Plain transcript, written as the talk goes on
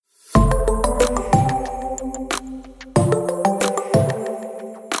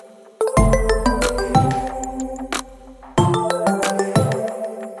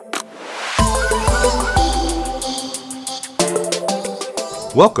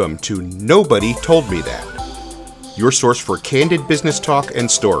Welcome to Nobody Told Me That, your source for candid business talk and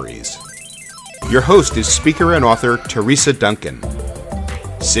stories. Your host is speaker and author Teresa Duncan.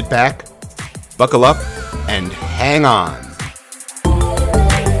 Sit back, buckle up, and hang on.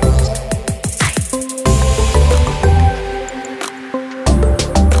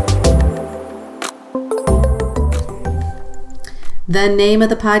 The name of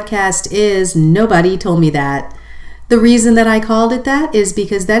the podcast is Nobody Told Me That. The reason that I called it that is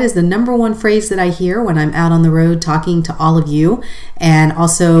because that is the number one phrase that I hear when I'm out on the road talking to all of you, and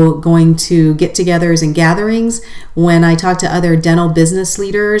also going to get-togethers and gatherings when I talk to other dental business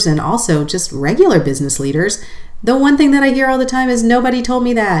leaders and also just regular business leaders. The one thing that I hear all the time is, nobody told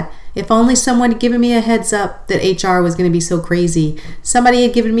me that. If only someone had given me a heads up that HR was going to be so crazy. Somebody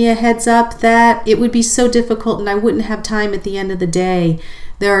had given me a heads up that it would be so difficult and I wouldn't have time at the end of the day.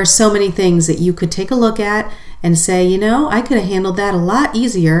 There are so many things that you could take a look at and say, you know, I could have handled that a lot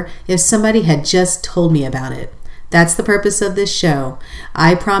easier if somebody had just told me about it. That's the purpose of this show.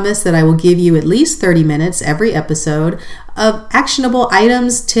 I promise that I will give you at least 30 minutes every episode of actionable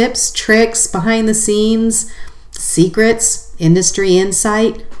items, tips, tricks, behind the scenes, secrets, industry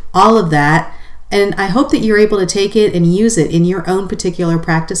insight, all of that. And I hope that you're able to take it and use it in your own particular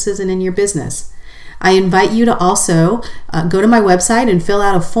practices and in your business. I invite you to also go to my website and fill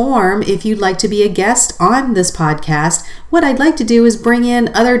out a form if you'd like to be a guest on this podcast. What I'd like to do is bring in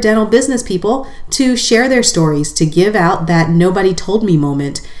other dental business people to share their stories, to give out that nobody told me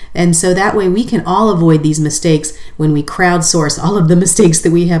moment. And so that way we can all avoid these mistakes when we crowdsource all of the mistakes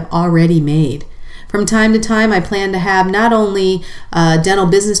that we have already made. From time to time, I plan to have not only dental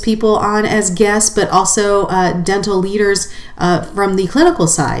business people on as guests, but also dental leaders from the clinical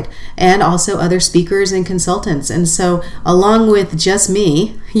side, and also other speakers and consultants. And so along with just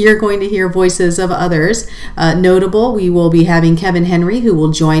me, you're going to hear voices of others. Notable, we will be having Kevin Henry, who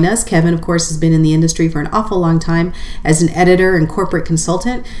will join us. Kevin, of course, has been in the industry for an awful long time as an editor and corporate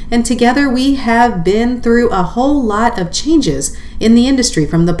consultant. And together we have been through a whole lot of changes in the industry,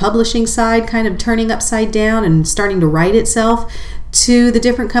 from the publishing side kind of turning upside down and starting to right itself, to the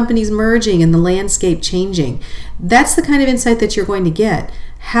different companies merging and the landscape changing. That's the kind of insight that you're going to get.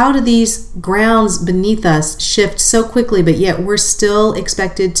 How do these grounds beneath us shift so quickly, but yet we're still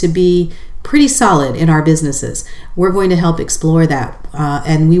expected to be pretty solid in our businesses? We're going to help explore that,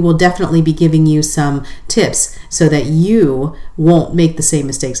 and we will definitely be giving you some tips so that you won't make the same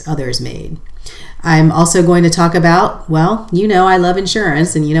mistakes others made. I'm also going to talk about, well, you know I love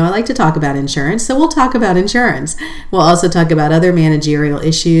insurance, and you know I like to talk about insurance, so we'll talk about insurance. We'll also talk about other managerial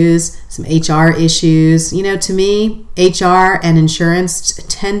issues, some HR issues. You know, to me, HR and insurance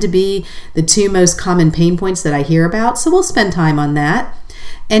tend to be the two most common pain points that I hear about, so we'll spend time on that.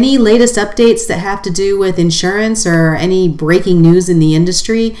 Any latest updates that have to do with insurance or any breaking news in the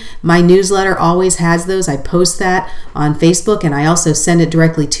industry, my newsletter always has those. I post that on Facebook, and I also send it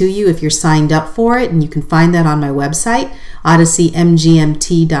directly to you if you're signed up for it, and you can find that on my website,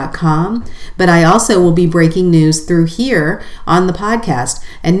 odysseymgmt.com. But I also will be breaking news through here on the podcast,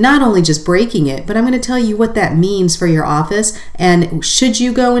 and not only just breaking it, but I'm going to tell you what that means for your office, and should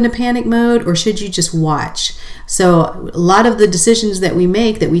you go into panic mode or should you just watch? So a lot of the decisions that we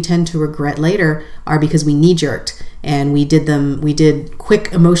make that we tend to regret later are because we knee-jerked, and we did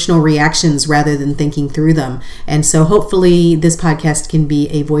quick emotional reactions rather than thinking through them. And so hopefully this podcast can be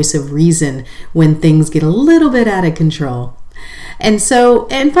a voice of reason when things get a little bit out of control. And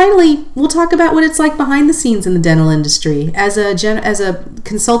finally, we'll talk about what it's like behind the scenes in the dental industry. As a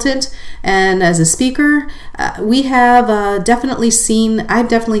consultant and as a speaker, I've definitely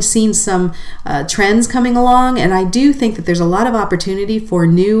seen some trends coming along, and I do think that there's a lot of opportunity for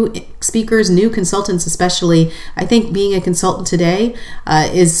new speakers, new consultants especially. I think being a consultant today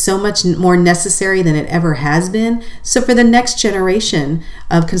is so much more necessary than it ever has been. So for the next generation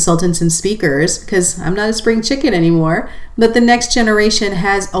of consultants and speakers, because I'm not a spring chicken anymore, but the next generation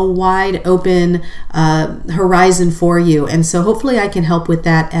has a wide open horizon for you. And so hopefully I can help with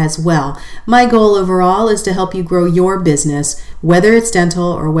that as well. My goal overall is to help you grow your business, whether it's dental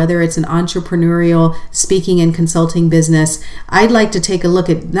or whether it's an entrepreneurial speaking and consulting business. I'd like to take a look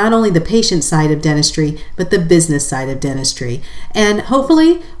at not only the patient side of dentistry, but the business side of dentistry. And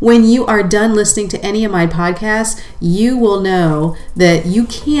hopefully when you are done listening to any of my podcasts, you will know that you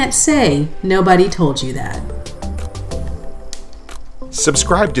can't say nobody told you that.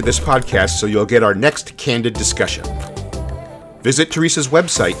 Subscribe to this podcast so you'll get our next candid discussion. Visit Teresa's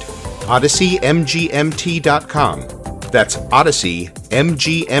website, odysseymgmt.com. That's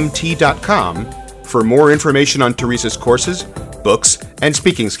odysseymgmt.com for more information on Teresa's courses, books, and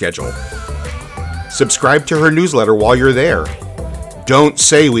speaking schedule. Subscribe to her newsletter while you're there. Don't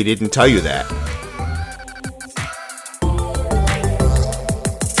say we didn't tell you that.